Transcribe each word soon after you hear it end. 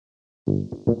Improve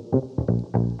it.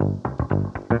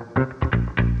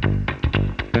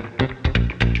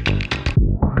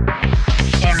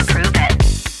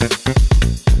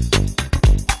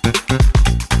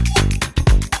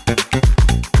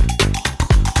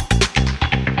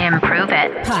 Improve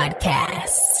it.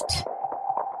 Podcast.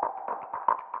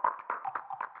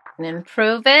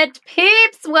 Improve it.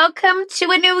 Peeps, welcome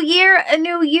to a new year, a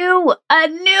new you, a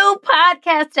new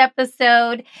podcast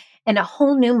episode, and a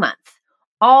whole new month,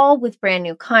 all with brand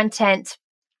new content.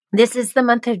 This is the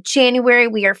month of January.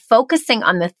 We are focusing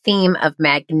on the theme of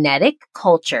magnetic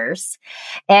cultures.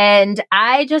 And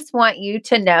I just want you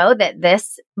to know that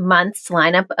this month's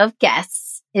lineup of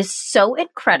guests is so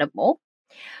incredible.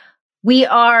 We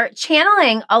are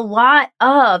channeling a lot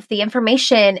of the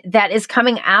information that is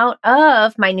coming out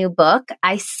of my new book,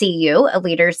 I See You, A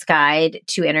Leader's Guide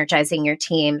to Energizing Your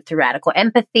Team Through Radical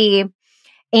Empathy.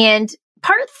 And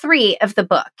part 3 of the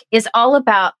book is all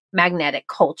about magnetic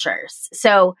cultures.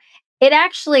 So it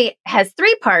actually has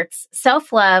 3 parts: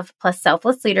 self-love plus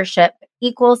selfless leadership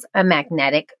equals a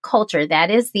magnetic culture.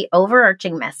 That is the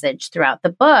overarching message throughout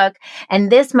the book.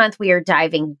 And this month we are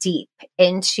diving deep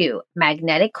into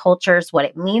magnetic cultures, what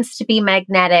it means to be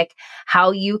magnetic,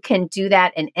 how you can do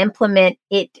that and implement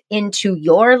it into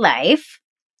your life.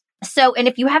 So, and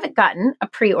if you haven't gotten a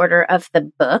pre-order of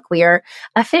the book, we are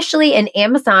officially an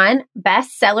Amazon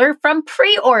bestseller from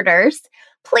pre-orders.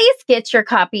 Please get your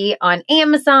copy on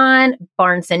Amazon,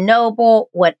 Barnes &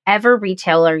 Noble, whatever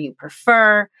retailer you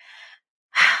prefer.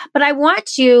 But I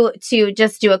want you to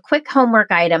just do a quick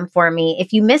homework item for me.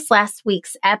 If you missed last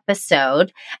week's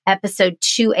episode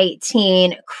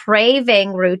 218,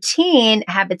 Craving Routine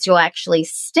Habits You'll Actually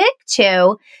Stick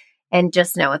to, and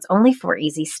just know it's only 4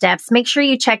 easy steps. Make sure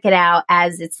you check it out,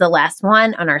 as it's the last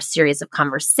one on our series of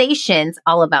conversations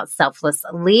all about selfless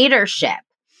leadership.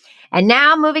 And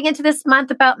now moving into this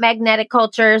month about magnetic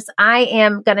cultures, I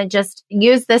am going to just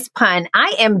use this pun.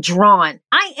 I am drawn.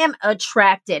 I am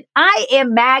attracted. I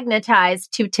am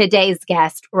magnetized to today's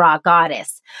guest, Raw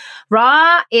Goddess.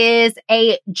 Raw is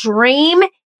a dream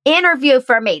interview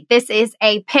for me. This is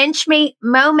a pinch me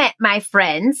moment, my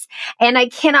friends, and I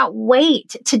cannot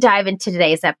wait to dive into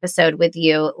today's episode with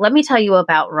you. Let me tell you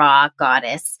about Raw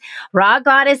Goddess. Raw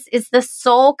Goddess is the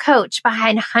soul coach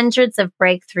behind hundreds of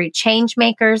breakthrough change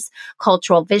makers,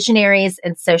 cultural visionaries,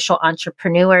 and social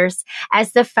entrepreneurs.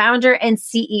 As the founder and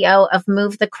CEO of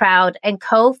Move the Crowd and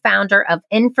co-founder of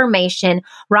Information,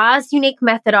 Raw's unique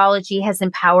methodology has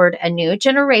empowered a new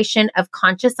generation of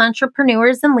conscious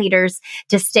entrepreneurs and leaders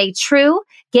to stay true,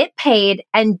 get paid,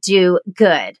 and do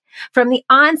good. From the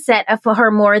onset of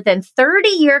her more than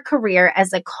 30-year career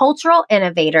as a cultural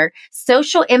innovator,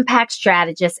 social impact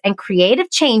strategist, and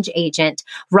creative change agent,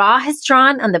 Raw has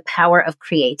drawn on the power of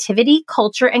creativity,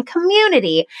 culture, and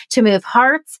community to move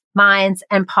hearts, minds,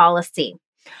 and policy.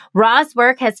 Raw's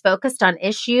work has focused on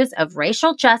issues of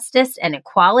racial justice and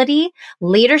equality,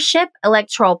 leadership,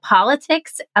 electoral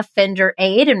politics, offender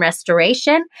aid and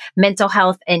restoration, mental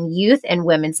health and youth and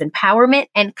women's empowerment,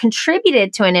 and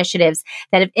contributed to initiatives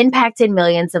that have impacted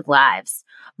millions of lives.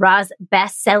 Raw's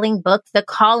best-selling book, The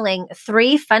Calling: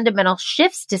 3 Fundamental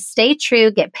Shifts to Stay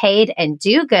True, Get Paid, and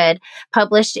Do Good,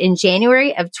 published in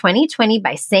January of 2020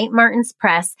 by St. Martin's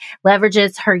Press,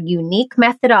 leverages her unique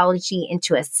methodology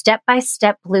into a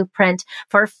step-by-step blueprint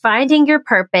for finding your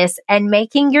purpose and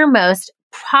making your most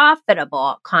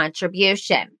profitable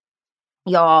contribution.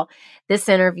 Y'all, this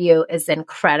interview is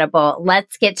incredible.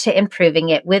 Let's get to improving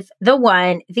it with the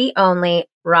one, the only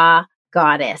Raw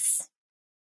Goddess.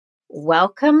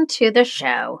 Welcome to the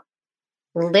show.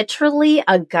 Literally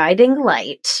a guiding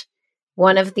light,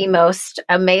 one of the most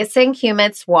amazing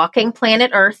humans walking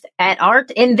planet Earth at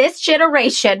art in this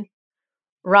generation,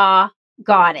 Raw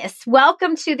Goddess.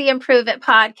 Welcome to the Improve It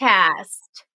podcast.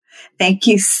 Thank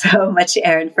you so much,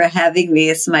 Erin, for having me.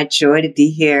 It's my joy to be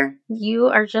here. You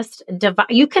are just divine.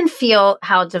 You can feel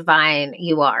how divine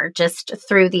you are just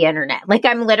through the internet. Like,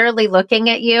 I'm literally looking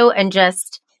at you and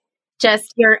just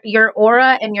your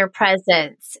aura and your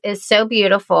presence is so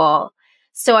beautiful.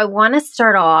 So I want to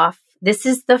start off. This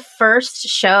is the first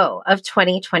show of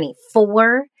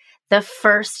 2024, the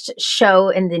first show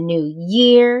in the new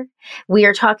year. We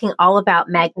are talking all about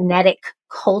magnetic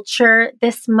culture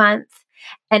this month.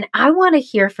 And I want to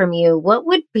hear from you. What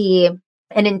would be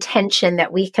an intention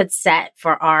that we could set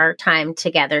for our time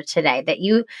together today that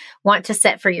you want to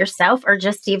set for yourself, or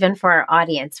just even for our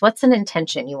audience? What's an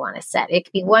intention you want to set? It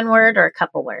could be one word or a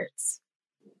couple words.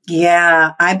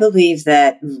 Yeah, I believe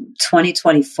that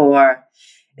 2024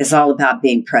 is all about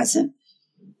being present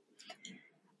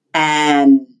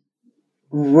and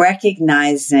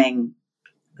recognizing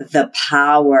the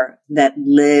power that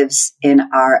lives in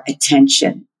our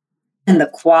attention and the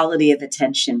quality of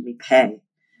attention we pay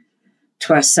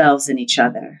to ourselves and each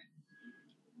other.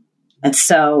 And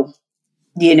so,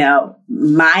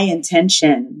 my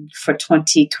intention for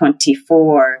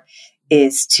 2024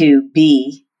 is to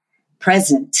be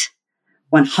present,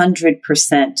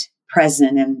 100%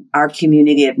 present. And our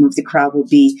community at Move the Crowd will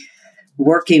be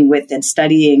working with and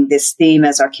studying this theme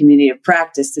as our community of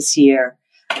practice this year,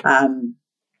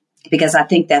 because I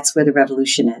think that's where the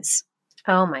revolution is.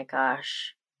 Oh my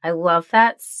gosh. I love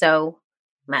that so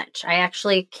much. I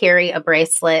actually carry a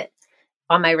bracelet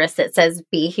on my wrist that says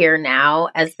 "Be Here Now"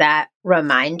 as that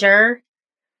reminder,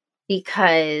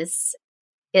 because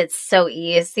it's so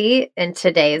easy in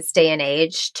today's day and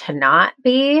age to not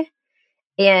be.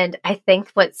 And I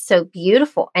think what's so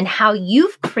beautiful and how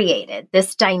you've created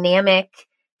this dynamic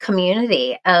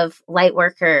community of light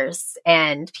workers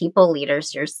and people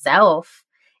leaders yourself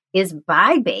is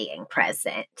by being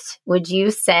present. Would you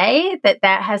say that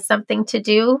has something to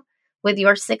do with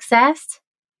your success?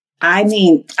 I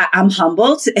mean, I'm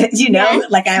humbled, Yes,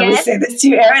 like I always yes. say this to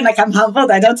you, Erin, like I'm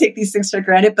humbled. I don't take these things for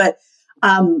granted, but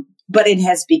it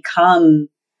has become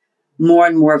more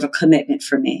and more of a commitment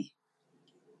for me.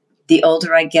 The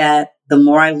older I get, the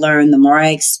more I learn, the more I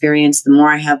experience, the more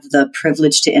I have the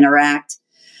privilege to interact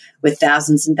with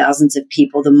thousands and thousands of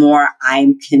people, the more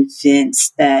I'm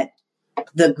convinced that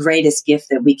the greatest gift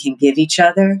that we can give each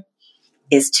other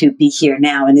is to be here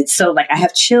now. And it's so, like, I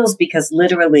have chills because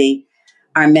literally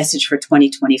our message for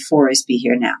 2024 is be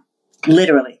here now.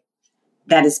 Literally.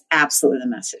 That is absolutely the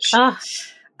message. Oh.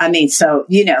 I mean, so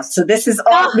this is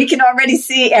all we can already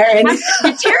see, Erin.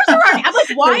 The tears are running. I'm like,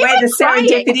 why the way am I the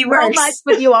serendipity works. so much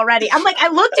with you already? I'm like, I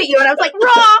looked at you and I was like,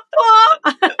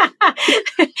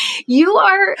 raw. You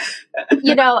are,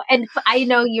 and I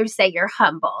know you say you're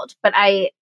humbled, but I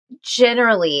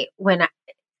genuinely,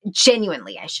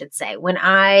 I should say, when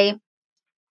I've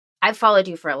followed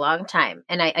you for a long time.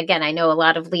 And I know a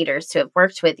lot of leaders who have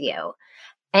worked with you,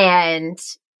 and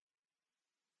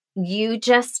you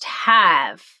just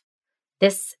have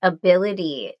this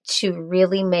ability to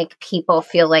really make people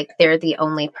feel like they're the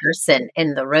only person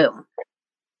in the room.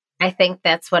 I think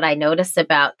that's what I notice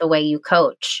about the way you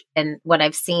coach, and what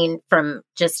I've seen from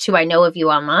just who I know of you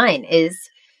online is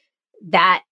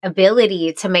that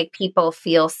ability to make people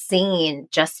feel seen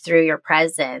just through your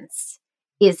presence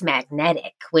is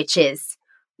magnetic, which is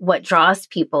what draws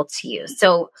people to you.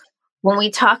 So when we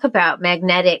talk about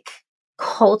magnetic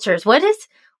cultures, what does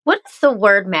the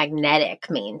word magnetic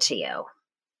mean to you?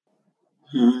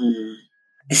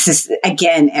 This is,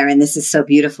 again, Erin, this is so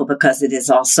beautiful because it is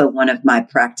also one of my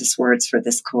practice words for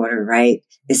this quarter, right?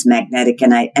 Is magnetic.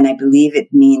 And I believe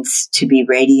it means to be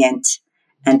radiant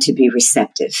and to be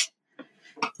receptive.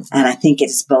 And I think it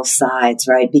is both sides,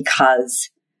 right? Because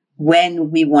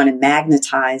when we want to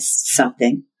magnetize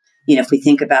something, if we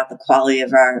think about the quality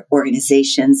of our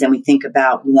organizations and we think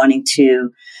about wanting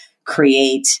to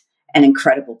create an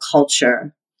incredible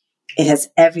culture, it has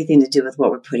everything to do with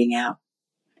what we're putting out.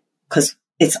 Because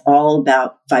it's all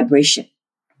about vibration,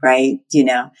 right?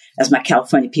 As my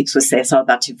California peeps would say, it's all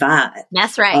about your vibe.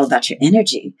 That's right. All about your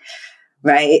energy,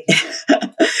 right?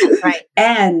 That's right.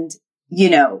 And,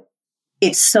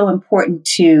 it's so important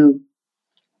to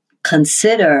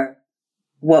consider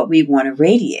what we want to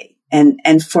radiate.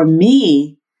 And for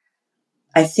me,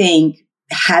 I think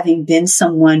having been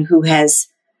someone who has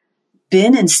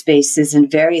been in spaces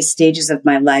in various stages of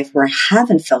my life where I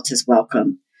haven't felt as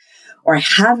welcome, or I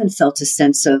haven't felt a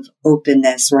sense of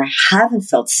openness, or I haven't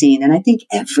felt seen. And I think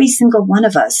every single one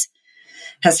of us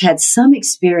has had some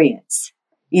experience.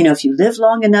 If you live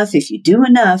long enough, if you do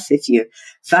enough, if you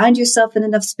find yourself in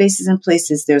enough spaces and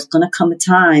places, there's going to come a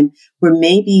time where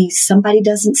maybe somebody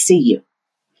doesn't see you.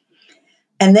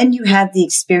 And then you have the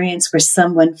experience where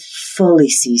someone fully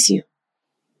sees you.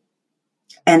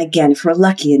 And again, if we're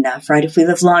lucky enough, right? If we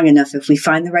live long enough, if we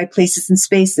find the right places and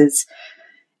spaces.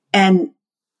 And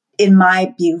in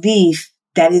my belief,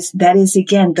 that is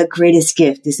again, the greatest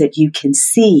gift is that you can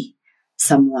see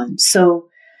someone. So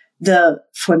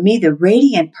for me, the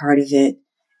radiant part of it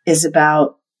is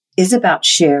about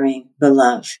sharing the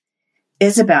love,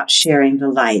 is about sharing the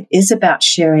light, is about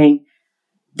sharing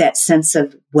that sense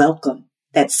of welcome,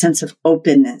 that sense of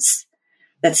openness,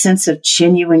 that sense of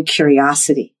genuine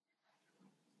curiosity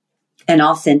and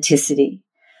authenticity.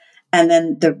 And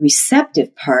then the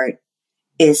receptive part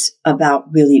is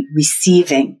about really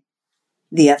receiving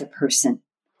the other person,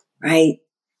 right?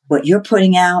 What you're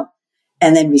putting out,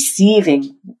 and then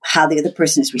receiving how the other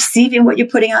person is receiving what you're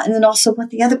putting out, and then also what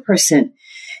the other person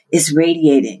is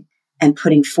radiating and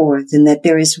putting forth, and that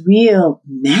there is real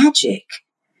magic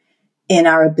in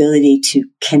our ability to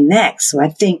connect. So I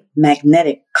think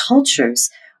magnetic cultures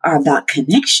are about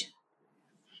connection.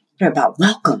 They're about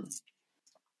welcome.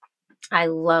 I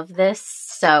love this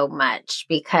so much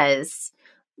because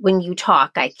when you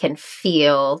talk, I can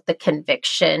feel the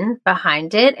conviction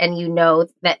behind it. And you know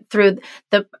that through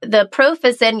the proof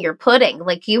is in your pudding.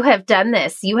 Like, you have done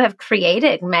this. You have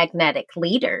created magnetic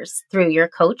leaders through your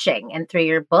coaching and through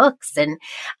your books. And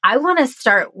I want to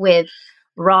start with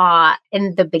Ra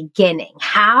in the beginning.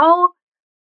 How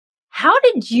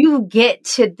did you get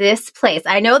to this place?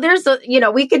 I know there's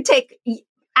we could take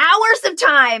hours of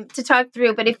time to talk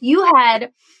through, but if you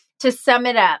had to sum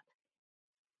it up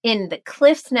in the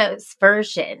Cliff's Notes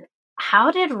version,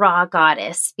 how did Raw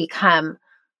Goddess become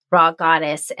Raw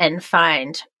Goddess and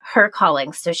find her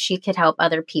calling so she could help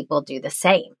other people do the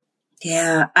same?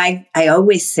 Yeah, I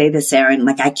always say this, Erin,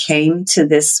 like I came to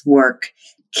this work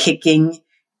kicking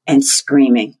and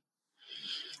screaming.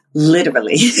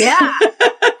 Literally. Yeah.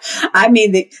 I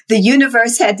mean, the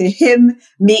universe had to hem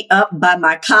me up by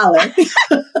my collar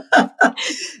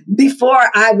before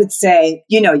I would say,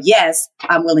 yes,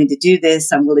 I'm willing to do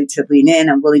this. I'm willing to lean in.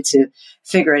 I'm willing to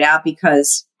figure it out,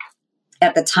 because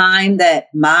at the time that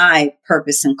my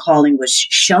purpose and calling was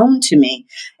shown to me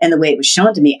and the way it was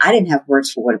shown to me, I didn't have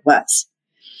words for what it was.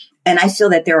 And I feel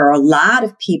that there are a lot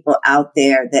of people out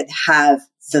there that have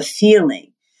the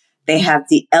feeling, they have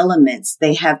the elements,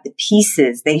 they have the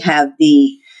pieces, they have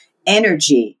the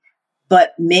energy,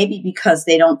 but maybe because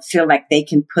they don't feel like they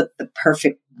can put the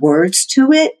perfect words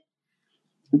to it,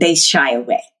 they shy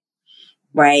away.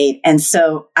 Right. And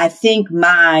so I think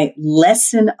my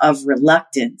lesson of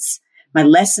reluctance, my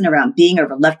lesson around being a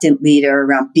reluctant leader,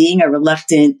 around being a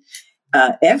reluctant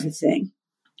everything,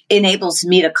 enables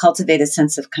me to cultivate a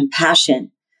sense of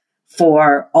compassion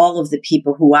for all of the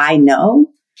people who I know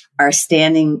are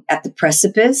standing at the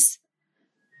precipice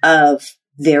of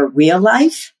their real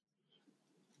life,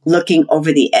 looking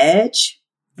over the edge,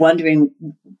 wondering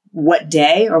what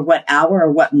day or what hour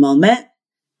or what moment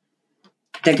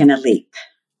they're going to leap,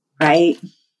 right?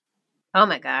 Oh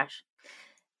my gosh.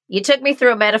 You took me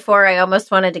through a metaphor I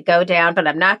almost wanted to go down, but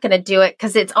I'm not going to do it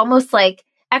because it's almost like,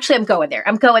 actually, I'm going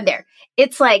there.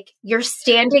 It's like you're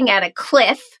standing at a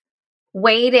cliff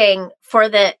waiting for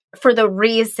the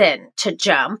reason to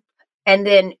jump. And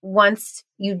then once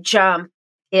you jump,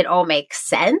 it all makes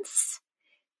sense.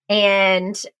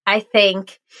 And I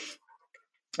think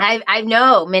I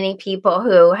know many people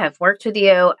who have worked with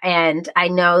you, and I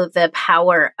know the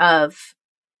power of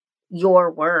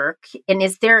your work. And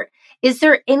is there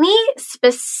any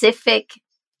specific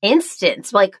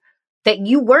instance like that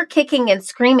you were kicking and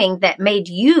screaming that made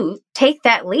you take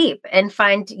that leap and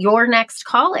find your next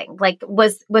calling? Like,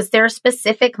 was there a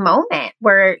specific moment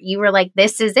where you were like,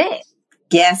 this is it?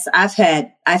 Yes, I've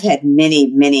had many,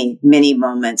 many, many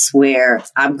moments where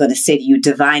I'm going to say to you,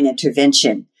 divine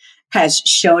intervention has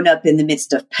shown up in the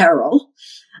midst of peril,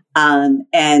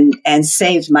 and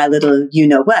saved my little,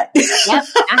 what. Yep.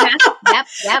 Uh-huh.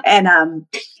 Yep. And,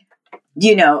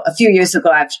 a few years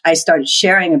ago, I started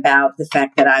sharing about the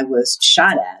fact that I was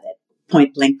shot at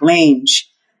point blank range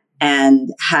and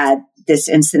had this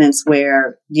incident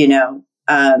where,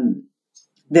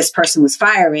 this person was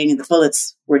firing and the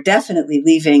bullets were definitely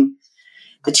leaving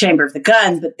the chamber of the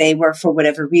gun, but they were, for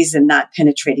whatever reason, not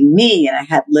penetrating me. And I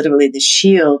had literally this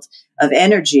shield of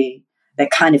energy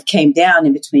that kind of came down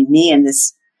in between me and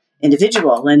this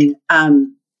individual. And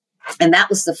that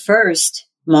was the first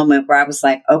moment where I was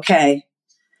like, okay,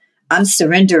 I'm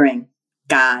surrendering,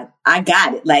 God. I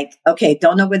got it. Like, okay,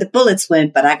 don't know where the bullets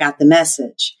went, but I got the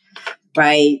message,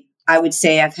 right? I would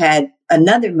say I've had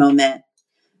another moment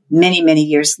many, many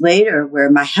years later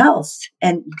where my health,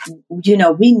 and,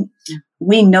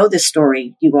 we know the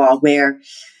story, you all, where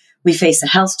we face a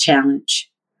health challenge,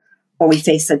 or we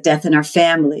face a death in our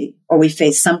family, or we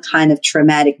face some kind of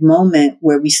traumatic moment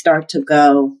where we start to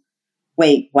go,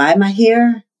 wait, why am I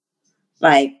here?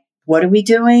 Like, what are we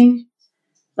doing?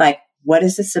 Like, what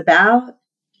is this about?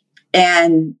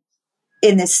 And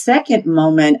in the second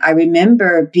moment, I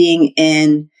remember being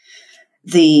in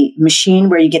the machine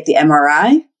where you get the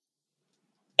MRI.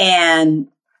 And,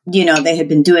 they had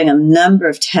been doing a number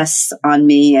of tests on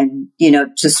me and,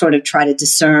 to sort of try to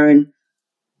discern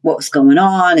what was going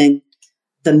on and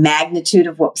the magnitude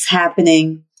of what was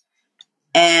happening.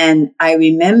 And I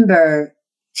remember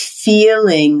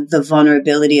feeling the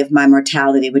vulnerability of my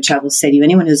mortality, which I will say to you,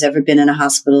 anyone who's ever been in a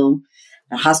hospital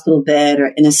bed, or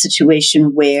in a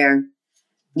situation where,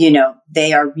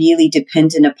 they are really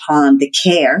dependent upon the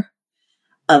care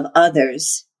of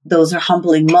others. Those are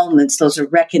humbling moments. Those are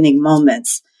reckoning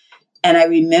moments. And I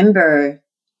remember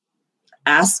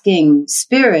asking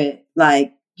Spirit,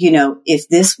 like, if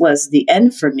this was the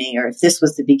end for me, or if this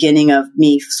was the beginning of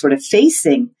me sort of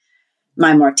facing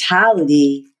my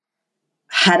mortality,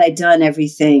 had I done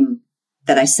everything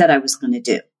that I said I was going to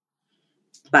do?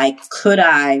 Like, could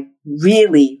I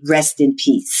really rest in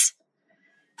peace?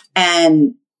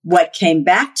 And what came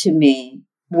back to me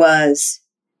was,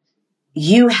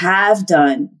 you have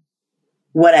done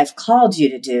what I've called you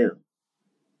to do,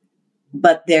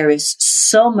 but there is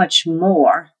so much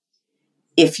more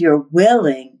if you're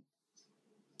willing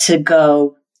to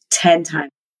go 10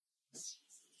 times.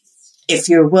 If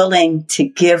you're willing to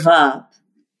give up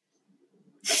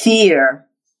fear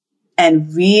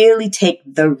and really take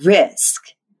the risk.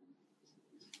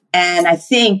 And I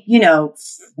think,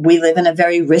 we live in a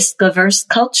very risk-averse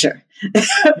culture,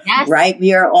 yes. Right?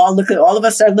 all of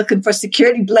us are looking for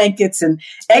security blankets and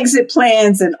exit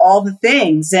plans and all the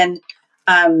things. And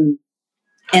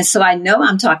so I know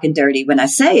I'm talking dirty when I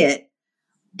say it,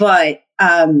 but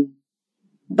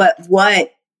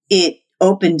what it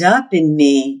opened up in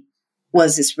me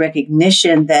was this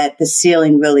recognition that the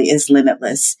ceiling really is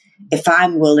limitless. If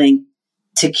I'm willing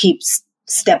to keep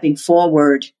stepping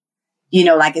forward,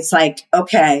 it's like,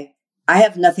 okay, I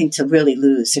have nothing to really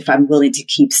lose if I'm willing to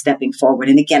keep stepping forward.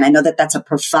 And again, I know that that's a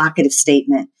provocative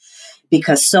statement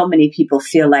because so many people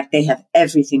feel like they have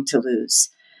everything to lose,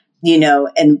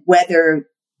 and whether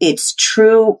it's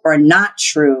true or not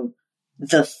true,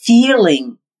 the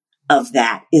feeling of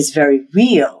that is very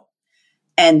real.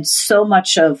 And so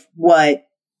much of what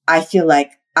I feel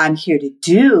like I'm here to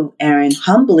do, Erin,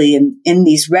 humbly, and in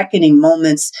these reckoning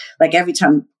moments, like every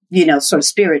time, sort of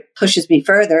spirit pushes me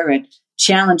further and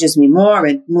challenges me more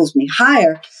and moves me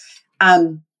higher.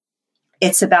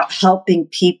 It's about helping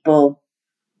people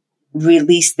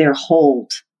release their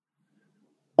hold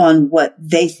on what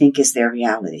they think is their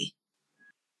reality.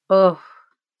 Oh,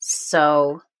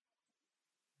 so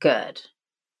good.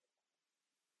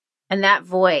 And that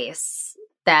voice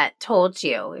that told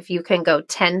you, if you can go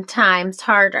 10 times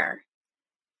harder,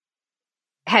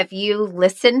 have you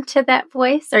listened to that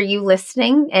voice? Are you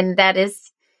listening? And that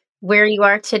is where you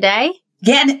are today?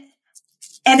 Yeah.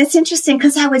 And it's interesting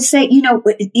because I would say,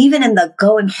 even in the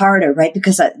going harder, right?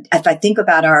 Because if I think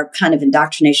about our kind of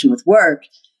indoctrination with work,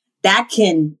 that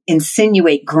can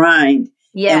insinuate grind.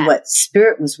 Yeah. And what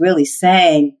Spirit was really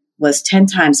saying was 10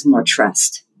 times more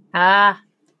trust. 10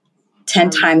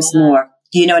 times more.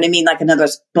 You know what I mean? Like, in other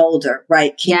words, bolder,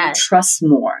 right? Can you trust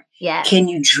more? Yes. Can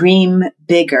you dream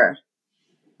bigger?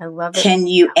 I love it. Can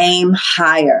you aim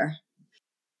higher?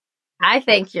 I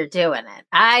think you're doing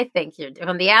it.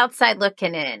 On the outside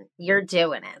looking in, you're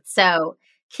doing it. So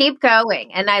keep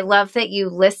going. And I love that you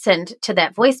listened to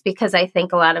that voice, because I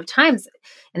think a lot of times,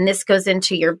 and this goes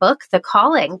into your book, The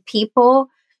Calling, people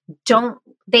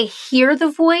they hear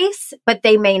the voice, but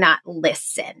they may not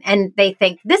listen. And they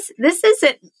think this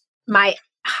isn't my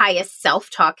highest self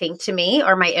talking to me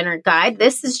or my inner guide.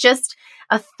 This is just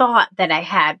a thought that I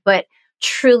had. But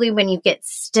truly, when you get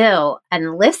still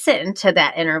and listen to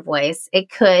that inner voice, it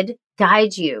could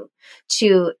guide you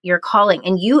to your calling.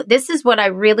 And this is what I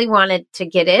really wanted to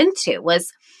get into,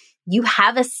 was you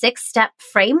have a 6-step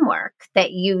framework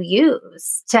that you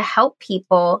use to help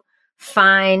people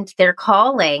find their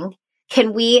calling.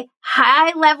 Can we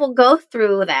high level go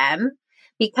through them?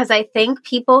 Because I think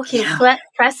people who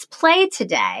press play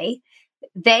today,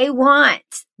 they want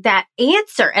that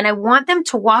answer. And I want them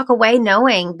to walk away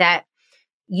knowing that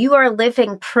you are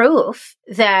living proof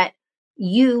that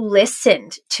you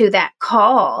listened to that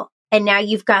call, and now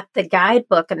you've got the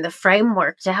guidebook and the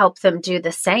framework to help them do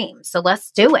the same. So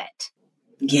let's do it.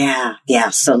 Yeah.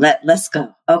 So let's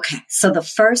go. Okay. So the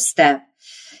first step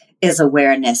is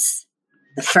awareness.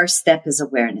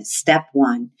 Step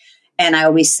 1. And I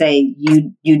always say,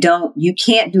 you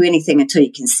can't do anything until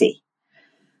you can see.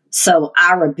 So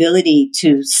our ability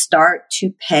to start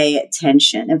to pay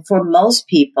attention, and for most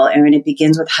people, Erin, it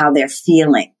begins with how they're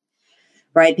feeling,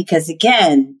 right? Because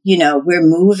again, we're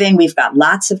moving. We've got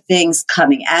lots of things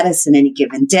coming at us in any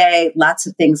given day, lots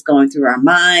of things going through our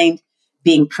mind.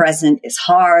 Being present is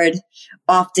hard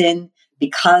often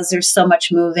because there's so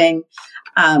much moving.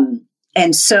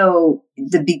 And so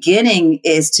the beginning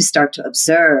is to start to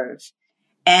observe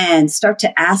and start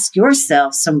to ask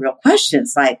yourself some real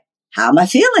questions like, how am I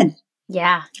feeling?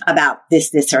 Yeah. About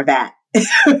this or that?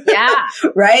 Yeah.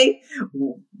 Right?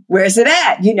 Where's it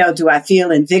at? Do I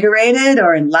feel invigorated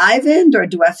or enlivened, or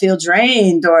do I feel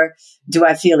drained, or do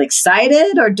I feel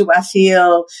excited, or do I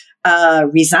feel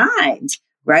resigned,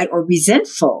 right? Or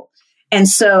resentful? And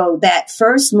so that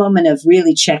first moment of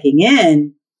really checking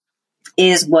in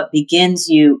is what begins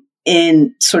you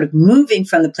in sort of moving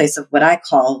from the place of what I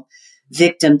call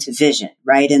victim to vision,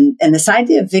 right? And this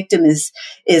idea of victim is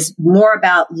more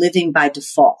about living by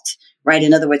default, right?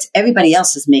 In other words, everybody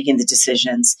else is making the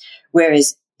decisions,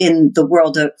 whereas in the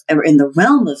world of, or in the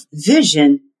realm of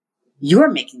vision,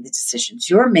 you're making the decisions,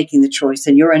 you're making the choice,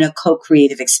 and you're in a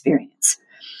co-creative experience.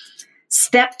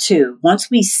 Step 2,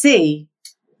 once we see,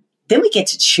 then we get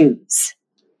to choose.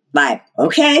 Like,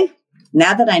 okay,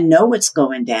 now that I know what's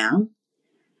going down,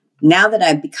 now that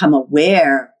I've become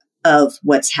aware of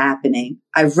what's happening,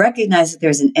 I recognize that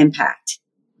there's an impact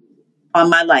on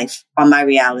my life, on my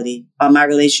reality, on my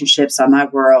relationships, on my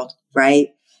world, right?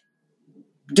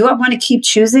 Do I want to keep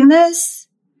choosing this?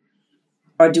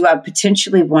 Or do I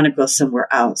potentially want to go somewhere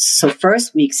else? So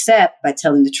first we accept by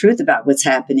telling the truth about what's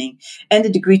happening and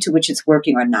the degree to which it's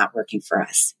working or not working for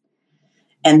us.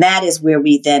 And that is where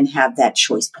we then have that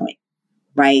choice point,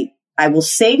 right? I will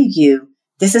say to you,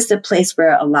 this is the place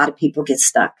where a lot of people get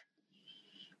stuck,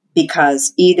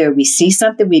 because either we see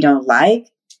something we don't like,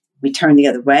 we turn the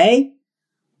other way,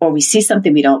 or we see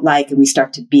something we don't like and we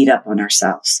start to beat up on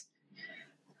ourselves,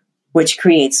 which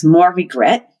creates more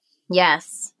regret.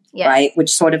 Yes. Right? Which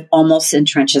sort of almost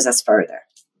entrenches us further.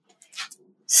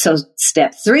 So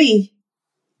step 3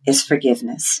 is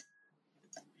forgiveness.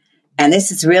 And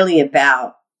this is really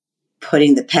about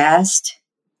putting the past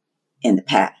in the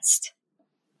past.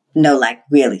 No, like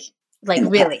really. Like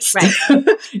really, past. right.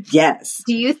 Yes.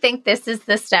 Do you think this is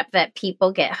the step that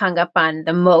people get hung up on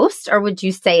the most? Or would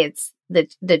you say it's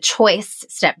the choice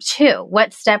step 2?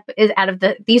 What step is out of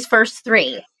these first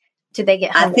 3? Do they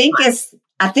get hung up on?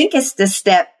 I think it's the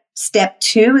step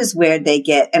 2 is where they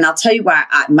get, and I'll tell you why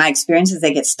my experience is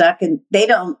they get stuck and they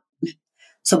don't.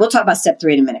 So we'll talk about step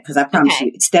 3 in a minute, because I promise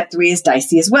you step 3 is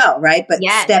dicey as well, right? But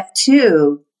step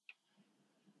 2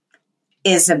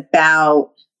 is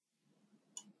about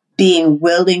being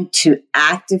willing to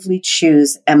actively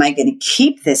choose, am I going to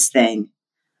keep this thing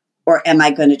or am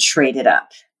I going to trade it up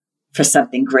for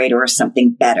something greater or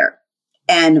something better?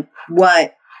 And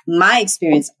what my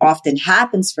experience often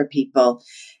happens for people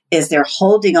is they're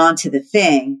holding on to the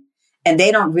thing and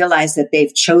they don't realize that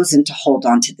they've chosen to hold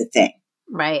on to the thing.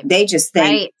 Right. They just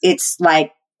think it's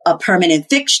like a permanent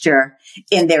fixture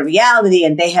in their reality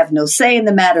and they have no say in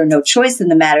the matter, no choice in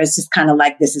the matter. It's just kind of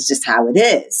like, this is just how it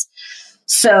is.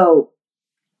 So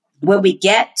when we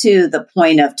get to the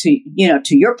point of, to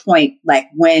your point, like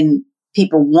when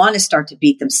people want to start to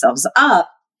beat themselves up,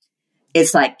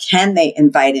 it's like, can they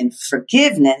invite in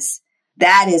forgiveness?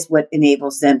 That is what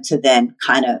enables them to then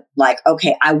kind of like,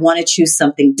 okay, I want to choose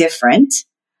something different.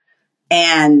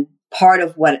 And part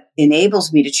of what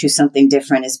enables me to choose something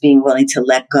different is being willing to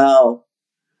let go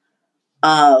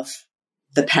of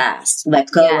the past, let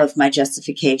go of my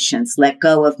justifications, let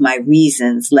go of my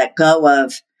reasons, let go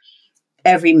of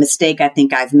every mistake I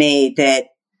think I've made that,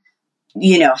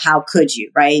 how could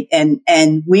you, right?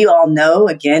 And we all know,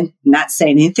 again, not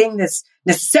saying anything that's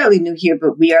necessarily new here,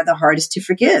 but we are the hardest to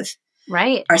forgive.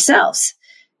 Right. Ourselves,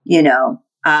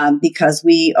 because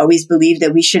we always believe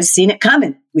that we should have seen it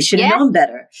coming. We should have known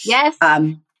better. Yes.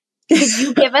 Could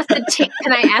you give us can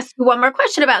I ask you one more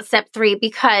question about step 3?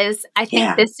 Because I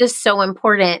think this is so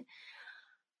important,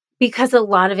 because a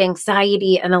lot of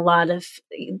anxiety and a lot of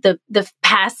the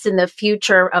past and the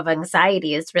future of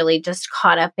anxiety is really just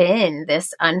caught up in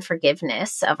this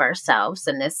unforgiveness of ourselves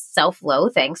and this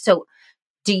self-loathing. So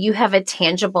do you have a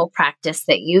tangible practice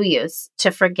that you use to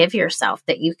forgive yourself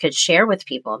that you could share with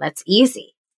people that's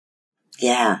easy?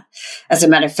 Yeah. As a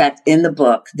matter of fact, in the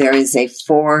book, there is a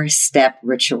 4-step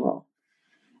ritual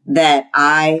that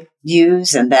I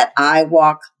use and that I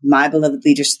walk my beloved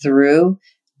leaders through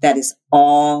that is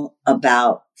all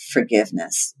about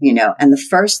forgiveness, and the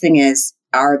first thing is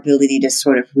our ability to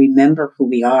sort of remember who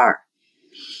we are.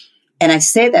 And I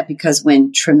say that because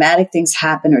when traumatic things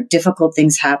happen or difficult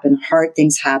things happen, hard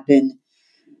things happen,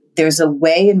 there's a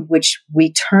way in which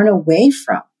we turn away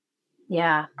from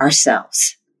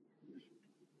ourselves.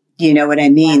 You know what I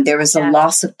mean? Yeah. There is a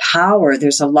loss of power.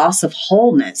 There's a loss of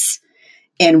wholeness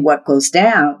in what goes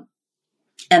down.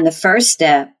 And the first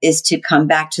step is to come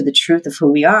back to the truth of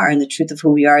who we are. And the truth of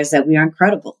who we are is that we are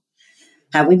incredible.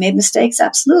 Have we made mistakes?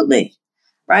 Absolutely.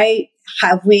 Right?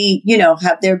 Have we,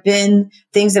 have there been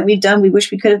things that we've done we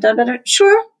wish we could have done better?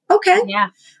 Sure. Okay. Yeah.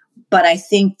 But I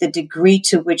think the degree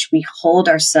to which we hold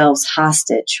ourselves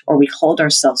hostage or we hold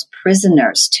ourselves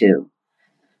prisoners to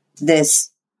this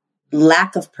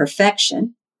lack of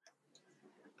perfection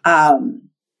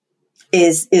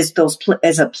is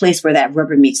a place where that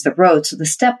rubber meets the road. So the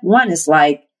step 1 is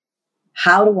like,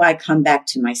 how do I come back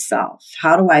to myself?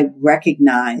 How do I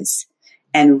recognize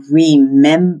and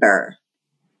remember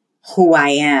who I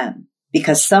am?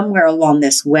 Because somewhere along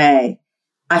this way,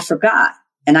 I forgot.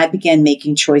 And I began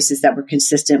making choices that were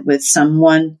consistent with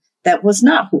someone that was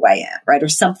not who I am, right? Or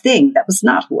something that was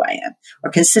not who I am, or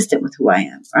consistent with who I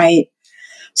am, right?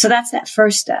 So that's that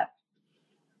first step.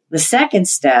 The second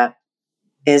step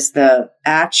is the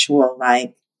actual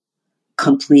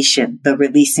completion, the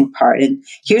releasing part. And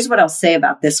here's what I'll say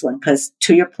about this one, because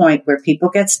to your point where people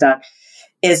get stuck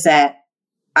is that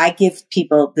I give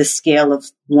people the scale of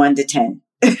 1 to 10,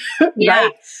 Yeah.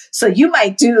 right? So you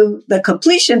might do the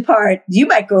completion part. You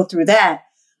might go through that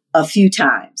a few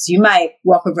times. You might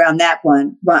walk around that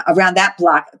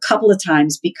block a couple of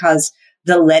times, because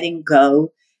the letting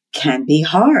go can be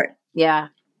hard. Yeah.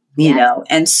 You know,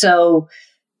 and so,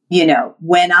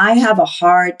 when I have a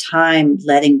hard time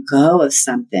letting go of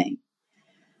something,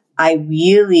 I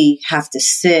really have to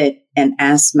sit and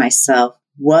ask myself,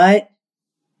 what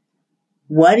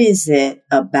is it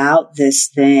about this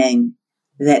thing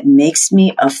that makes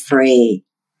me afraid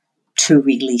to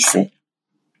release it?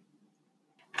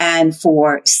 And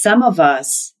for some of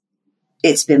us,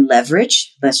 it's been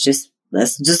leverage. Let's just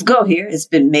go here.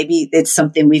 Maybe it's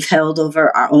something we've held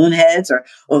over our own heads or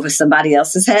over somebody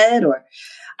else's head, or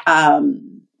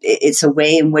it's a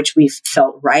way in which we've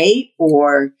felt right,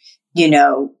 or,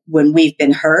 when we've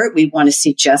been hurt, we want to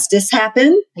see justice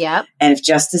happen. Yep. And if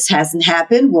justice hasn't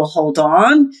happened, we'll hold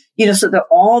on. So there are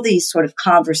all these sort of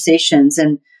conversations.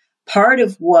 And part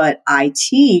of what I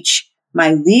teach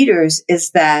my leaders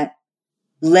is that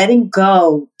letting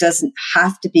go doesn't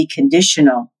have to be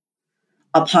conditional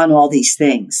upon all these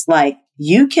things. Like,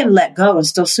 you can let go and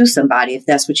still sue somebody if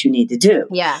that's what you need to do.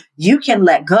 Yeah. You can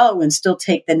let go and still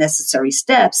take the necessary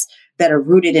steps that are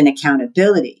rooted in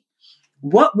accountability.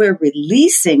 What we're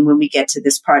releasing when we get to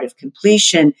this part of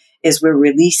completion is we're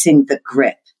releasing the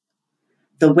grip,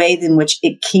 the way in which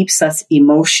it keeps us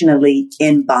emotionally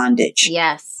in bondage.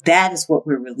 Yes. That is what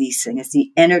we're releasing, is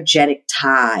the energetic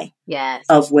tie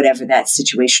of whatever that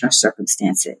situation or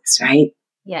circumstance is, right?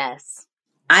 Yes.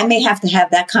 I may have to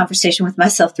have that conversation with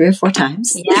myself 3 or 4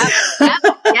 times. Yep.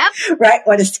 Right?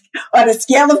 On a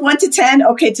scale of 1 to 10,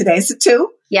 okay, today's a 2.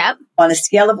 Yep. On a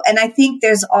scale of, and I think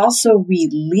there's also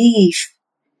relief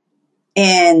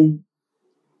in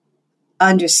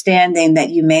understanding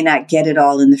that you may not get it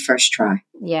all in the first try.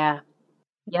 Yeah.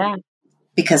 Yeah.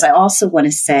 Because I also want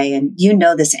to say, and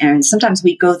this, Erin, sometimes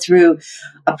we go through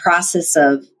a process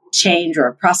of change or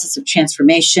a process of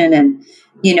transformation, and,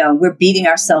 we're beating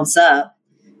ourselves up.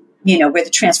 We're the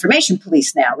transformation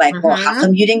police now. Like, well, how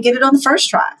come you didn't get it on the first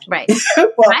try? Right.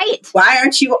 Well, right. Why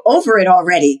aren't you over it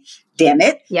already? Damn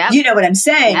it. Yep. You know what I'm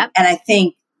saying? Yep. And I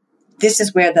think this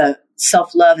is where the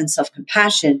self-love and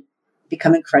self-compassion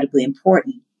become incredibly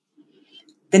important.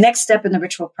 The next step in the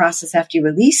ritual process after you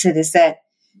release it is that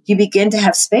you begin to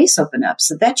have space open up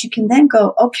so that you can then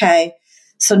go, okay,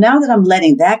 so now that I'm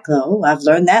letting that go, I've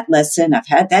learned that lesson, I've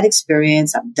had that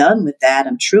experience, I'm done with that,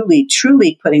 I'm truly,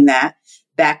 truly putting that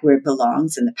back where it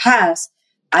belongs in the past.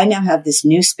 I now have this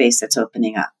new space that's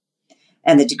opening up.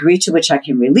 And the degree to which I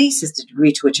can release is the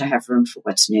degree to which I have room for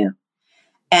what's new.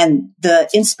 And the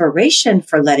inspiration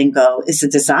for letting go is the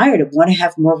desire to want to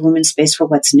have more room and space for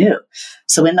what's new.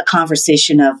 So in the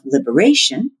conversation of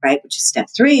liberation, right, which is step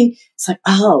 3, it's like,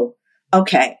 oh,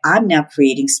 okay, I'm now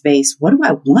creating space. What do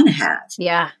I want to have?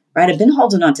 Yeah. Right. I've been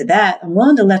holding on to that. I'm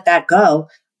willing to let that go.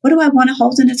 What do I want to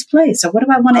hold in its place? Or what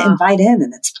do I want to invite in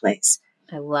its place?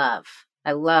 I love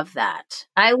that.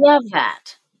 I love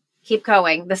that. Keep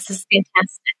going. This is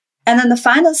fantastic. And then the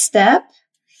final step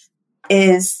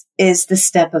is the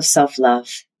step of self-love,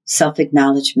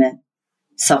 self-acknowledgement,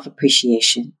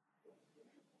 self-appreciation.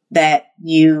 That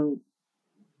you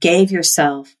gave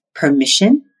yourself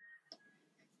permission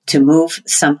to move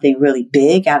something really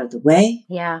big out of the way.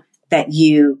 Yeah. That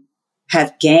you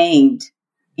have gained,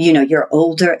 you're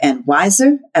older and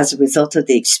wiser as a result of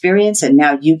the experience. And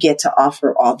now you get to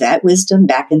offer all that wisdom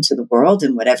back into the world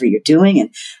and whatever you're doing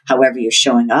and however you're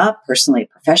showing up personally,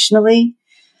 professionally.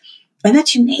 And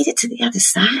that you made it to the other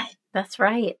side. That's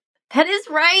right. That is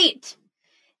right.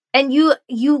 And you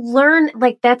learn,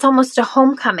 that's almost a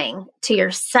homecoming to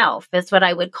yourself is what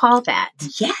I would call that.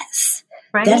 Yes.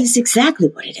 Right? That is exactly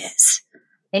what it is.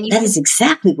 And that is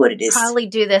exactly what it is. Probably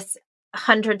do this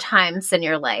 100 times in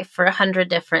your life for 100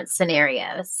 different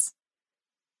scenarios.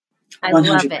 I 100%.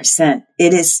 Love it.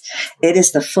 It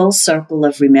is the full circle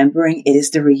of remembering. It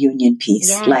is the reunion piece.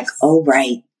 Yes. Like, oh,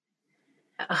 right.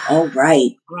 Oh,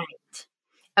 right. Right.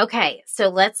 Okay.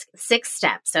 So 6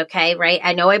 steps. Okay. Right.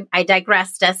 I know I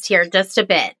digressed us here just a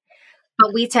bit,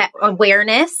 but we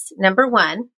awareness, number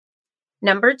 1,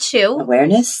 number 2,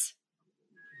 awareness,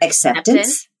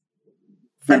 acceptance.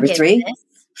 Number 3,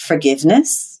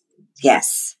 forgiveness.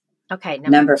 Yes. Okay.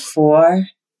 Number 4,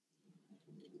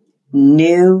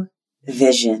 new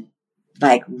vision,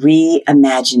 like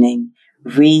reimagining,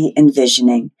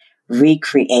 re-envisioning,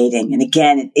 recreating. And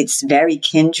again, it's very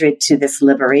kindred to this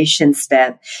liberation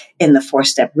step in the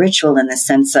 4-step ritual in the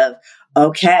sense of,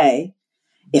 okay,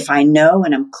 if I know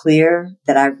and I'm clear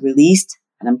that I've released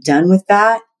and I'm done with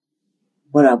that,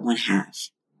 what do I want to have?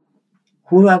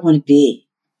 Who do I want to be?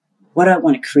 What do I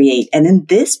want to create? And in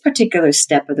this particular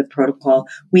step of the protocol,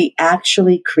 we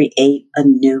actually create a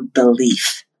new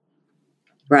belief,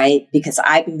 right? Because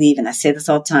I believe, and I say this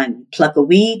all the time, you pluck a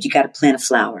weed, you got to plant a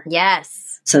flower.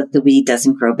 Yes. So that the weed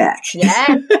doesn't grow back.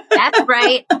 Yes, that's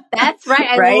right. That's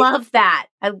right. I love that.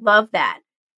 I love that.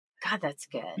 God, that's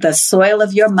good. The soil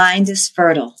of your mind is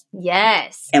fertile.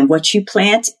 Yes. And what you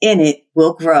plant in it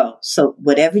will grow. So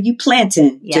whatever you plant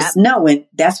in, just knowing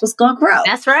that's what's going to grow.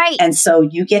 That's right. And so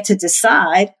you get to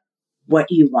decide what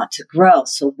you want to grow.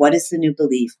 So what is the new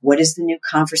belief? What is the new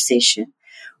conversation?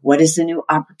 What is the new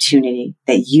opportunity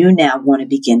that you now want to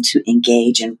begin to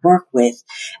engage and work with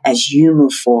as you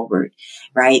move forward,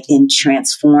 right? In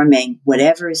transforming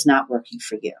whatever is not working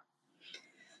for you.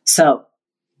 So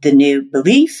the new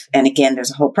belief, and again, there's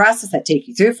a whole process I take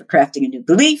you through for crafting a new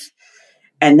belief.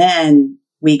 And then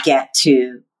we get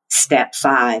to step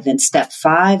 5. And step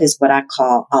 5 is what I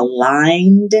call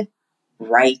aligned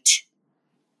right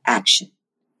action,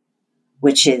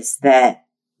 which is that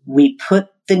we put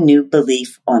the new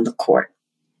belief on the court,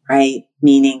 right?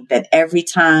 Meaning that every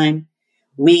time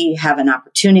we have an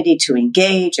opportunity to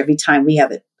engage, every time we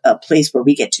have a place where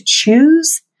we get to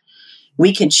choose,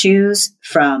 we can choose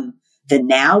from the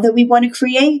now that we want to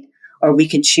create, or we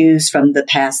can choose from the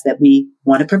past that we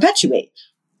want to perpetuate.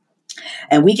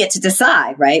 And we get to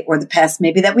decide, right? Or the past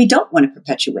maybe that we don't want to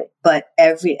perpetuate. But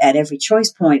at every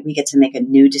choice point, we get to make a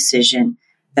new decision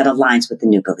that aligns with the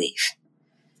new belief,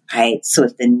 right? So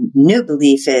if the new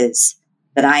belief is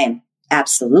that I am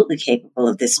absolutely capable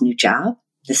of this new job,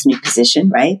 this new position,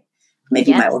 right?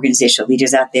 Maybe my organizational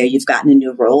leaders out there, you've gotten a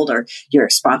new role or your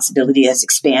responsibility has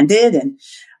expanded and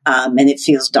it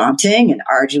feels daunting and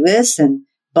arduous,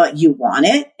 but you want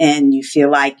it and you feel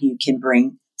like you can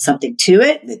bring something to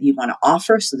it that you want to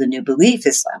offer. So the new belief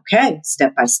is, okay,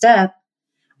 step by step,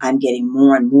 I'm getting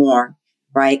more and more,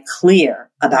 right, clear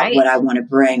about what I want to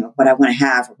bring or what I want to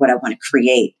have or what I want to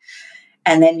create.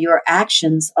 And then your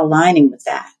actions aligning with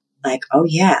that. Like, oh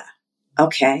yeah,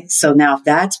 okay. So now if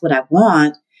that's what I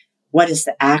want, what is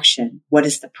the action? What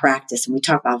is the practice? And we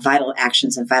talk about vital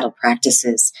actions and vital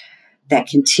practices that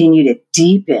continue to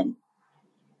deepen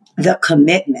the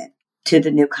commitment to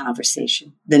the new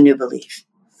conversation, the new belief.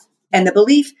 And the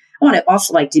belief, I want to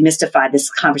also demystify this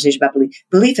conversation about belief.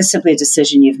 Belief is simply a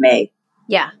decision you've made.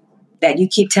 Yeah. That you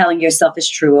keep telling yourself is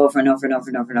true over and over and over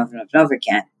and over and over and over and over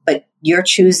again. But you're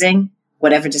choosing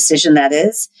whatever decision that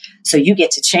is. So you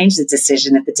get to change the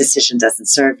decision if the decision doesn't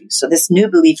serve you. So this new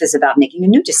belief is about making a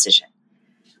new decision.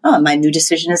 Oh, my new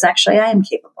decision is actually I am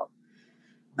capable.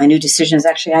 My new decision is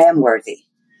actually I am worthy.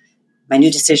 My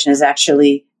new decision is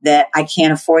actually that I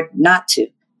can't afford not to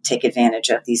take advantage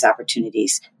of these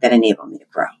opportunities that enable me to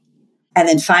grow. And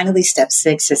then finally, step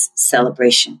 6 is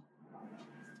celebration.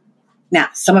 Now,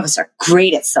 some of us are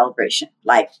great at celebration,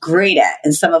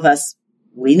 and some of us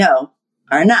we know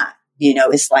are not. You know,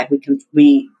 it's like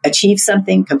we achieve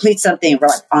something, complete something, and we're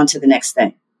like on to the next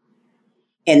thing.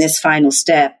 In this final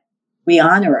step, we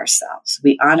honor ourselves.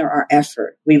 We honor our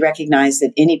effort. We recognize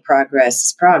that any progress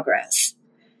is progress.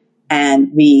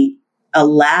 And we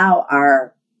allow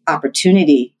our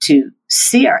opportunity to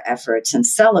see our efforts and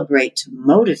celebrate to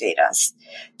motivate us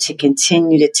to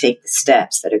continue to take the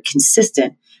steps that are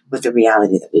consistent with the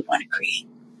reality that we want to create.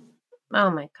 Oh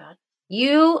my God.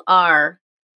 You are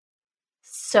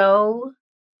so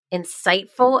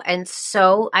insightful and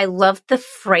I love the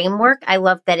framework. I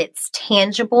love that it's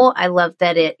tangible. I love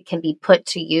that it can be put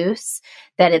to use,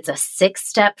 that it's a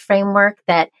 6-step framework,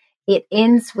 that it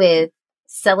ends with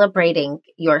celebrating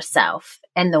yourself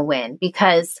and the win,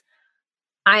 because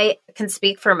I can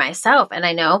speak for myself, and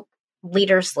I know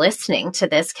leaders listening to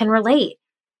this can relate.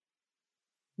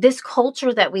 This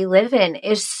culture that we live in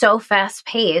is so fast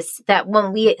paced that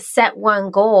when we set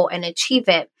one goal and achieve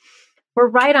it, we're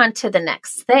right on to the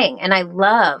next thing. And I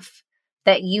love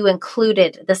that you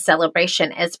included the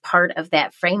celebration as part of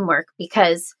that framework,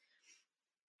 because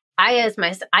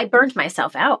I burned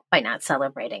myself out by not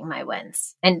celebrating my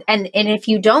wins. And if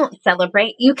you don't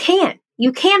celebrate, you can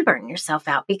burn yourself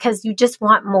out because you just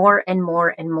want more and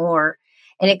more and more.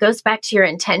 And it goes back to your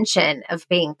intention of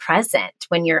being present.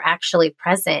 When you're actually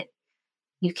present,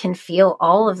 you can feel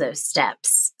all of those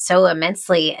steps so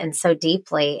immensely and so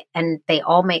deeply. And they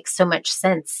all make so much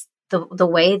sense, the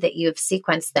way that you have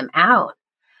sequenced them out.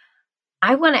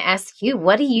 I want to ask you,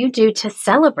 what do you do to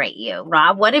celebrate you,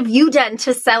 Rob? What have you done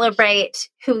to celebrate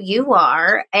who you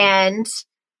are and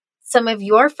some of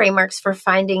your frameworks for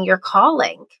finding your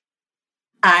calling?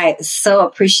 I so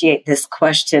appreciate this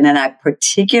question. And I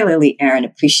particularly, Erin,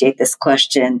 appreciate this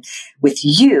question with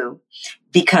you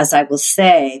because I will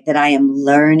say that I am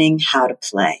learning how to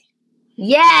play.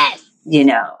 Yes.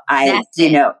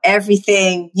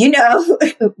 Everything,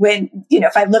 when,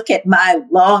 if I look at my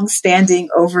long-standing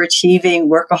overachieving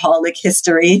workaholic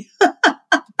history,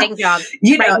 Thank God.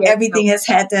 Everything has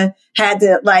had to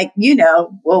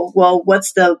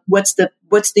what's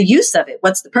the use of it?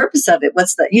 What's the purpose of it? And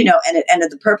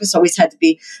the purpose always had to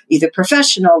be either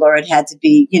professional or it had to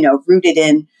be, rooted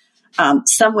in,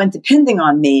 someone depending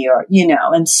on me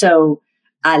and so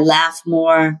I laugh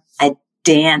more. I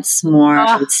dance more.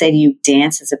 I would say to you,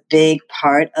 dance is a big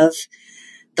part of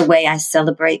the way I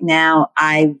celebrate now.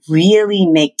 I really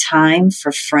make time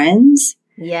for friends.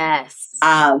 Yes.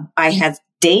 I have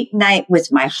date night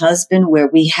with my husband where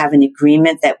we have an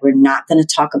agreement that we're not going to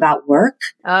talk about work,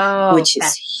 which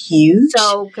is huge.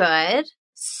 So good.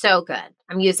 So good.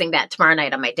 I'm using that tomorrow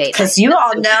night on my date night. Because you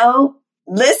all know,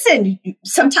 listen,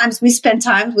 sometimes we spend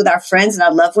time with our friends and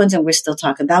our loved ones and we're still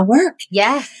talking about work.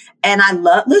 Yeah. And I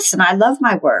love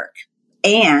my work.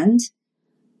 And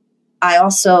I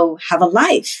also have a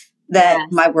life that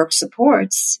my work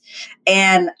supports.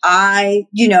 And I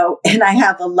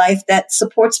have a life that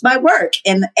supports my work.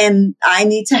 And I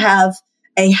need to have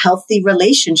a healthy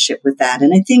relationship with that.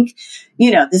 And I think,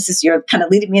 you're kind of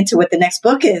leading me into what the next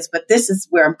book is, but this is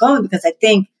where I'm going because I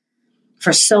think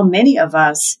for so many of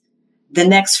us, the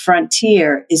next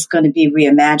frontier is going to be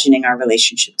reimagining our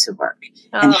relationship to work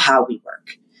and how we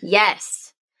work.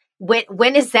 Yes.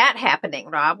 When is that happening,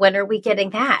 Rob? When are we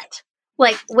getting that?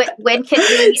 Like, when can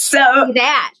we see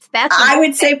that? That's I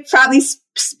would say probably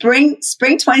spring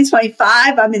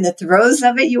 2025. I'm in the throes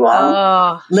of it, you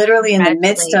all. Literally in the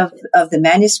midst of the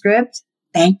manuscript.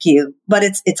 Thank you. But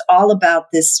it's all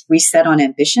about this reset on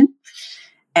ambition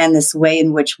and this way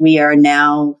in which we are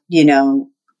now,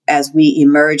 as we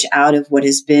emerge out of what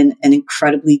has been an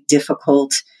incredibly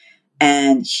difficult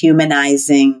and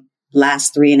humanizing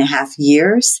last 3.5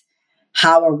 years,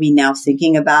 how are we now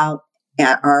thinking about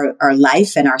our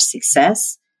life and our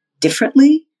success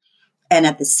differently? And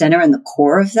at the center and the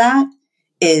core of that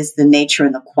is the nature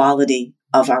and the quality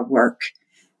of our work,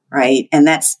 right? And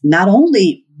that's not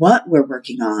only what we're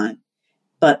working on,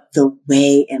 but the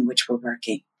way in which we're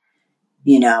working,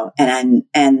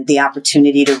 and the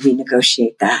opportunity to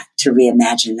renegotiate that, to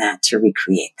reimagine that, to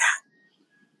recreate that.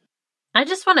 I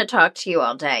just want to talk to you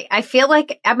all day. I feel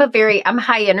like I'm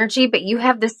high energy, but you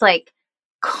have this like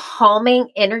calming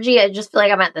energy. I just feel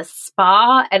like I'm at the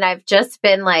spa and I've just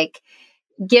been like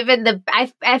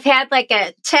I've had like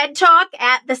a TED talk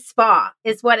at the spa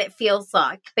is what it feels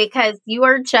like because you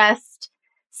are just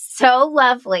so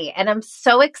lovely. And I'm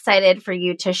so excited for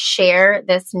you to share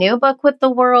this new book with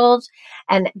the world.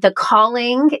 And The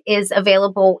Calling is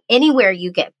available anywhere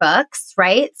you get books,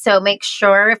 right? So make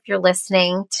sure if you're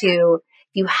listening if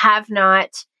you have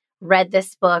not read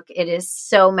this book, it is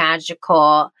so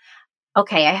magical.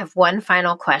 Okay, I have one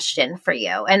final question for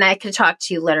you, and I could talk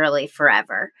to you literally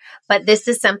forever, but this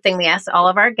is something we ask all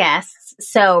of our guests.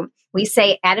 So we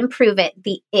say at Improve It,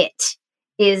 the it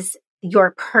is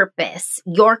your purpose,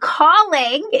 your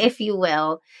calling, if you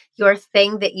will, your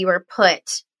thing that you are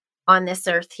put on this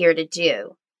earth here to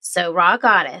do. So Raw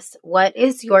Goddess, what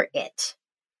is your it?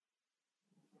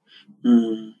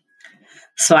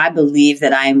 So I believe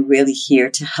that I am really here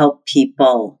to help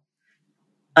people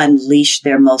unleash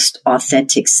their most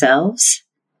authentic selves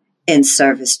in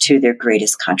service to their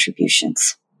greatest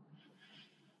contributions.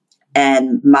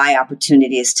 And my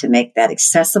opportunity is to make that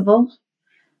accessible,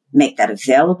 make that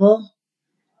available,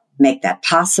 make that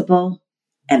possible,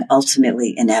 and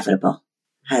ultimately inevitable.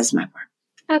 That's my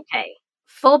work. Okay.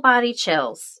 Full body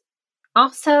chills.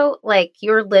 Also, like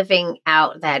you're living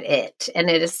out that it, and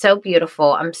it is so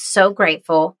beautiful. I'm so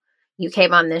grateful you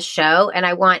came on this show. And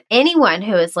I want anyone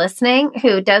who is listening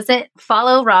who doesn't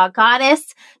follow Raw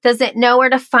Goddess, doesn't know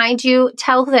where to find you,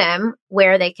 tell them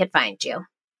where they could find you.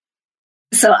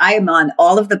 So I am on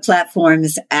all of the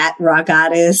platforms at Raw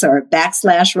Goddess or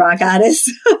 /Raw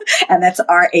Goddess. And that's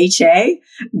RHA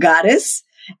Goddess.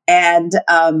 And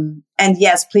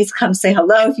yes, please come say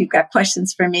hello if you've got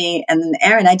questions for me. And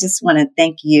Erin, I just want to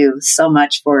thank you so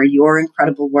much for your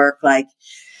incredible work.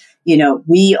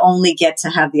 We only get to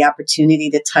have the opportunity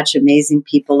to touch amazing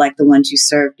people like the ones you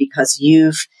serve because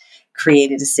you've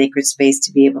created a sacred space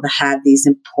to be able to have these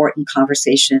important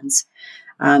conversations,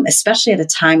 especially at a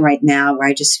time right now where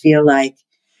I just feel like,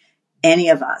 any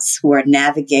of us who are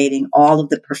navigating all of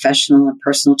the professional and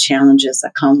personal challenges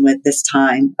that come with this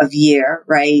time of year,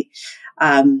 right?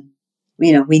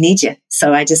 We need you.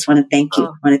 So I just want to thank you.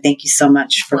 I want to thank you so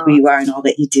much for who you are and all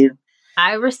that you do.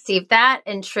 I received that.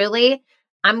 And truly,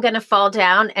 I'm going to fall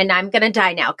down and I'm going to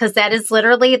die now, because that is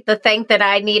literally the thing that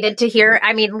I needed to hear.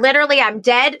 I mean, literally, I'm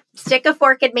dead. Stick a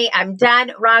fork in me. I'm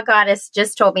done. Raw Goddess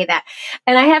just told me that.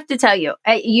 And I have to tell you,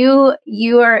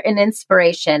 you are an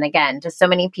inspiration, again, to so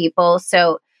many people.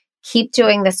 So keep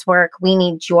doing this work. We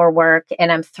need your work.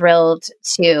 And I'm thrilled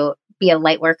to be a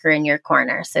light worker in your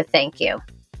corner. So thank you.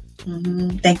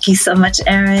 Thank you so much,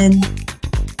 Erin.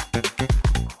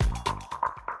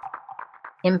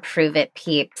 Improve it,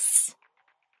 peeps.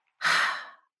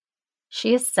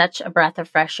 She is such a breath of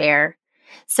fresh air.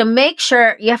 So make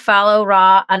sure you follow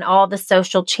Raw on all the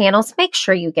social channels. Make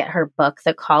sure you get her book,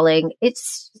 The Calling.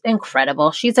 It's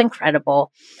incredible. She's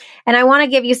incredible. And I want to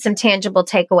give you some tangible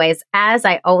takeaways, as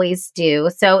I always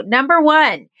do. So number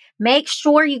one, make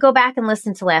sure you go back and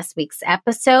listen to last week's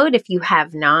episode if you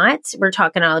have not. We're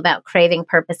talking all about craving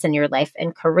purpose in your life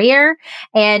and career.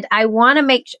 And I want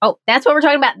to that's what we're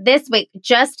talking about this week.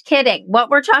 Just kidding.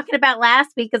 What we're talking about last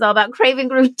week is all about craving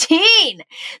routine.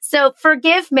 So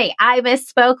forgive me. I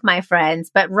misspoke, my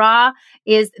friends. But Raw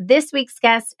is this week's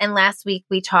guest. And last week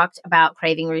we talked about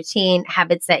craving routine,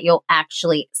 habits that you'll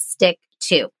actually stick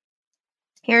to.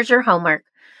 Here's your homework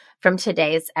from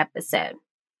today's episode.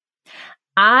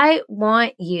 I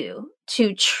want you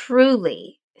to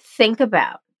truly think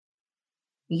about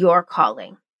your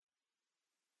calling.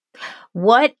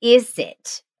 What is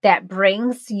it that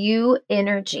brings you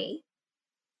energy?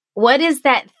 What is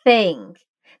that thing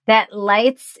that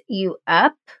lights you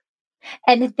up?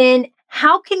 And then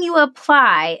how can you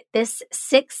apply this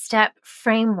 6-step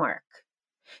framework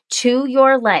to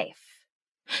your life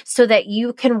so that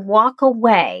you can walk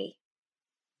away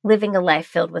living a life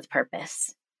filled with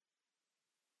purpose?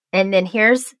 And then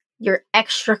here's your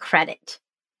extra credit.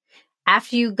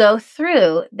 After you go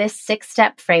through this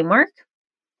 6-step framework,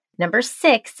 number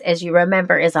 6, as you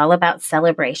remember, is all about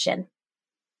celebration.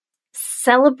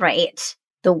 Celebrate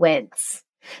the wins.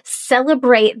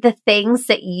 Celebrate the things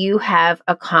that you have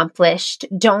accomplished.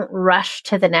 Don't rush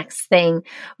to the next thing.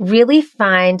 Really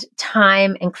find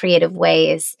time and creative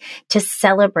ways to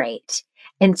celebrate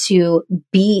and to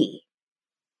be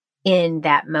in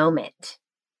that moment.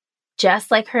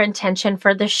 Just like her intention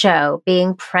for the show,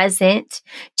 being present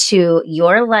to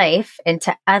your life and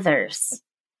to others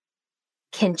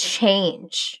can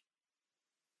change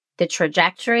the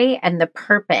trajectory and the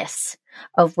purpose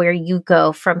of where you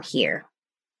go from here.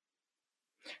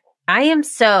 I am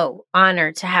so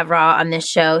honored to have Raw on this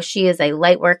show. She is a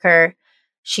light worker.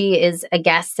 She is a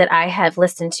guest that I have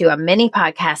listened to on many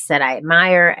podcasts that I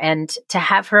admire, and to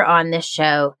have her on this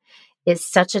show is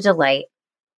such a delight.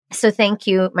 So thank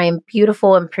you, my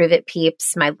beautiful Improve It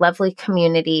peeps, my lovely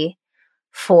community,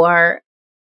 for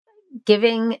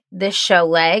giving this show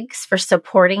legs, for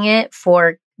supporting it,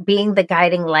 for being the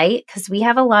guiding light, because we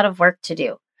have a lot of work to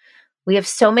do. We have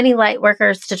so many light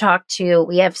workers to talk to.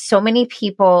 We have so many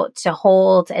people to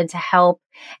hold and to help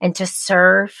and to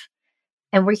serve.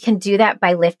 And we can do that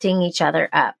by lifting each other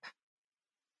up.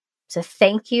 So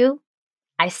thank you.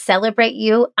 I celebrate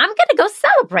you. I'm going to go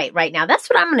celebrate right now. That's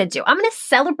what I'm going to do. I'm going to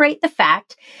celebrate the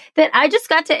fact that I just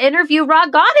got to interview Raw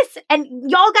Goddess and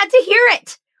y'all got to hear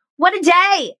it. What a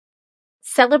day.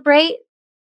 Celebrate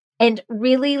and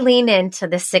really lean into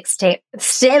the 6-step.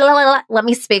 Let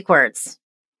me speak words.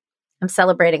 I'm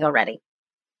celebrating already.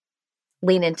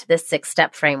 Lean into this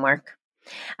 6-step framework.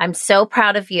 I'm so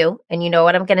proud of you. And you know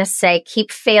what I'm going to say?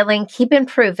 Keep failing, keep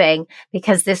improving,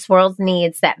 because this world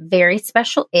needs that very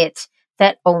special it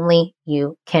that only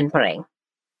you can bring.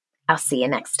 I'll see you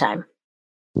next time.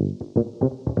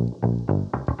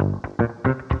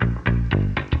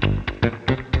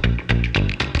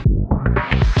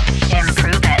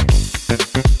 Improve it.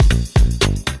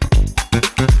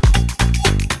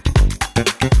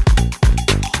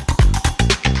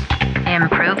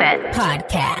 Improve It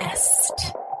Podcast.